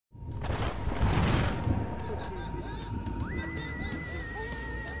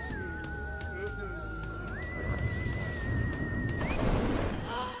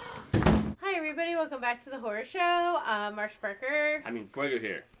everybody. Welcome back to the horror show. Marsha Parker. Fuego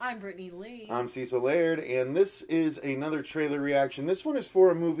here. I'm Brittany Lee. I'm Cecil Laird, and this is another trailer reaction. This one is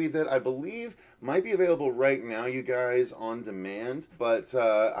for a movie that I believe might be available right now, you guys, on demand. But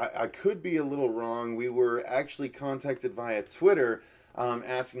I could be a little wrong. We were actually contacted via Twitter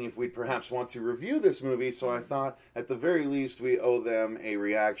asking if we'd perhaps want to review this movie, so I thought at the very least we owe them a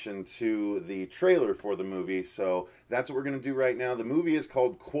reaction to the trailer for the movie. So that's what we're going to do right now. The movie is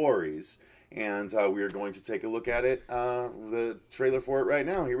called Quarries, and we are going to take a look at it, the trailer for it right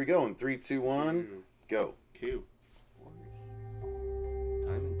now. Here we go in 3, 2, 1, go. Q.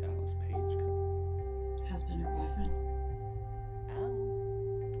 Time in Dallas page cut. Husband or boyfriend? Oh.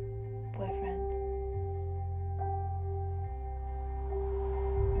 Boyfriend.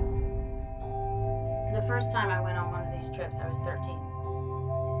 The first time I went on one of these trips, I was 13.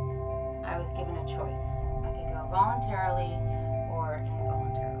 I was given a choice. I could go voluntarily or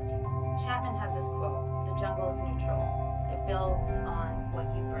involuntarily. Chapman has this quote, "The jungle is neutral. It builds on what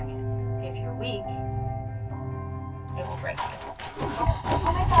you bring it. If you're weak, it will break you."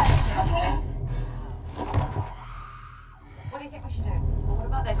 Oh my God. What do you think we should do? Well, what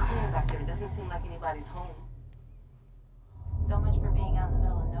about that clearing back there? It doesn't seem like anybody's home. So much for being out in the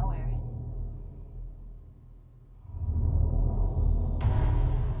middle of nowhere.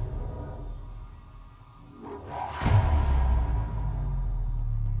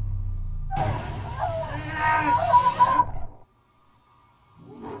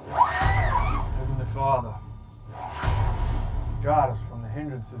 Heavenly Father, guard us from the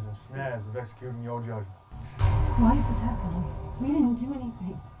hindrances and snares of executing your judgment. Why is this happening? We didn't do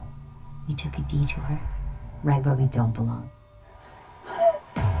anything. We took a detour right where we don't belong.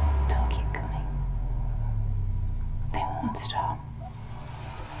 Don't keep coming. They won't stop.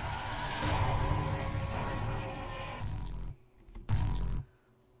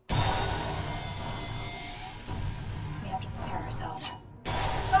 We have to prepare ourselves.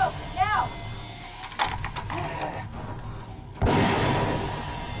 Go, now!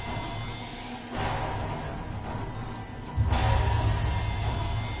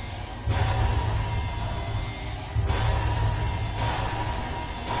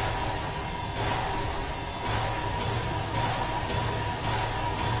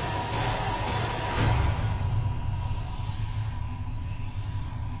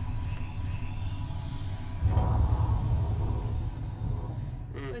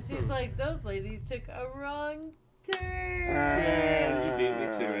 It seems like those ladies took a wrong turn. Yeah, you beat me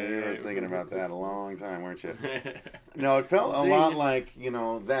to it. You were thinking about that a long time, weren't you? No, it felt a lot like,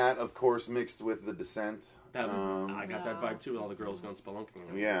 that, of course, mixed with The Descent. I got that vibe too with all the girls going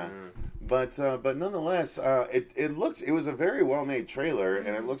spelunking. Yeah. But nonetheless, it was a very well-made trailer, and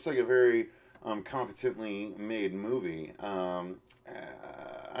it looks like a very competently made movie. I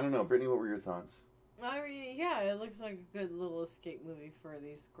don't know, Brittany, what were your thoughts? I mean, yeah, it looks like a good little escape movie for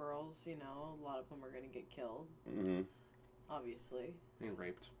these girls. You know, a lot of them are going to get killed. Mm-hmm. Obviously. Being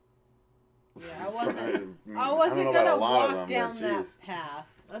raped. Yeah, I wasn't I going don't know about to a lot of walk them, down but that geez. path.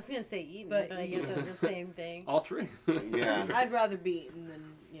 I was going to say eaten, But but I guess it's the same thing. All three. Yeah. I'd rather be eaten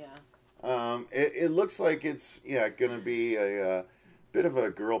than, yeah. It looks like it's going to be a bit of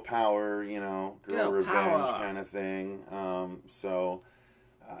a girl power, girl revenge power kind of thing.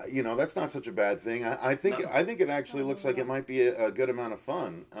 That's not such a bad thing. I think it actually looks like it might be a good amount of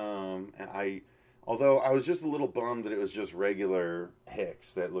fun. Although I was just a little bummed that it was just regular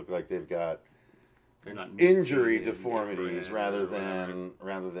hicks that look like they've got injury deformities rather than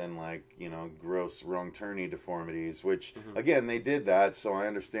like gross wrong turny deformities. Which again, they did that, so I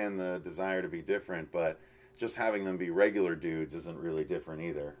understand the desire to be different, but just having them be regular dudes isn't really different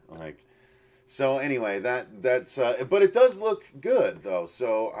either. So anyway, that's but it does look good though.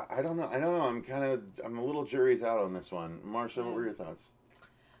 So I don't know. I'm a little jury's out on this one. Marsha, what were your thoughts?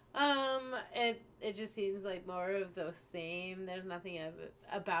 It just seems like more of the same. There's nothing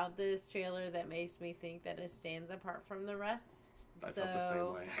about this trailer that makes me think that it stands apart from the rest. I felt the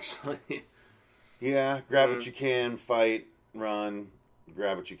same way, actually. Yeah, grab what you can, fight, run.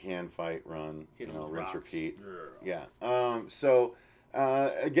 Grab what you can, fight, run. Rinse, repeat. Yeah.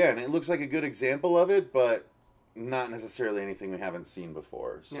 Again, it looks like a good example of it, but not necessarily anything we haven't seen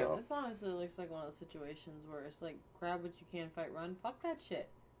before. So Yeah, this honestly looks like one of those situations where it's like, grab what you can, fight, run. Fuck that shit.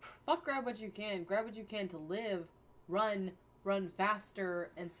 Fuck grab what you can. Grab what you can to live, run, run faster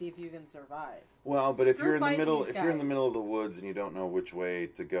and see if you can survive. Well, but if Screw you're in the fighting middle, these if you're in the guys. middle of the woods and you don't know which way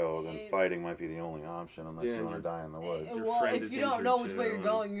to go, then fighting might be the only option unless you want to die in the woods. Your Well, friend if is you don't injured know which too, way you're and-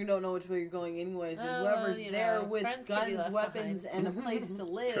 going, you don't know which way you're going anyways. And Oh, whoever's well, you there know, with friends can be guns, left weapons, behind. and a place to Trim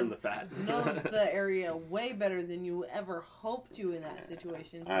live the fat. knows the area way better than you ever hoped to in that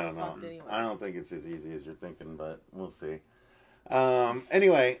situation. So I don't you're know. fucked anyway. I don't think it's as easy as you're thinking, but we'll see.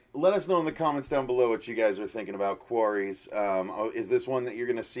 Anyway, let us know in the comments down below what you guys are thinking about Quarries. Is this one that you're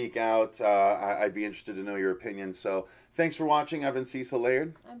going to seek out? I'd be interested to know your opinion. So, thanks for watching. I've been Cecil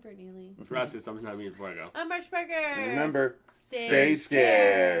Laird. I'm Brittany Lee. Ross, something I mean before I go. I'm Marsh Parker. And remember, Stay stay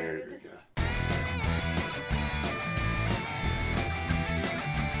scared. scared. Yeah.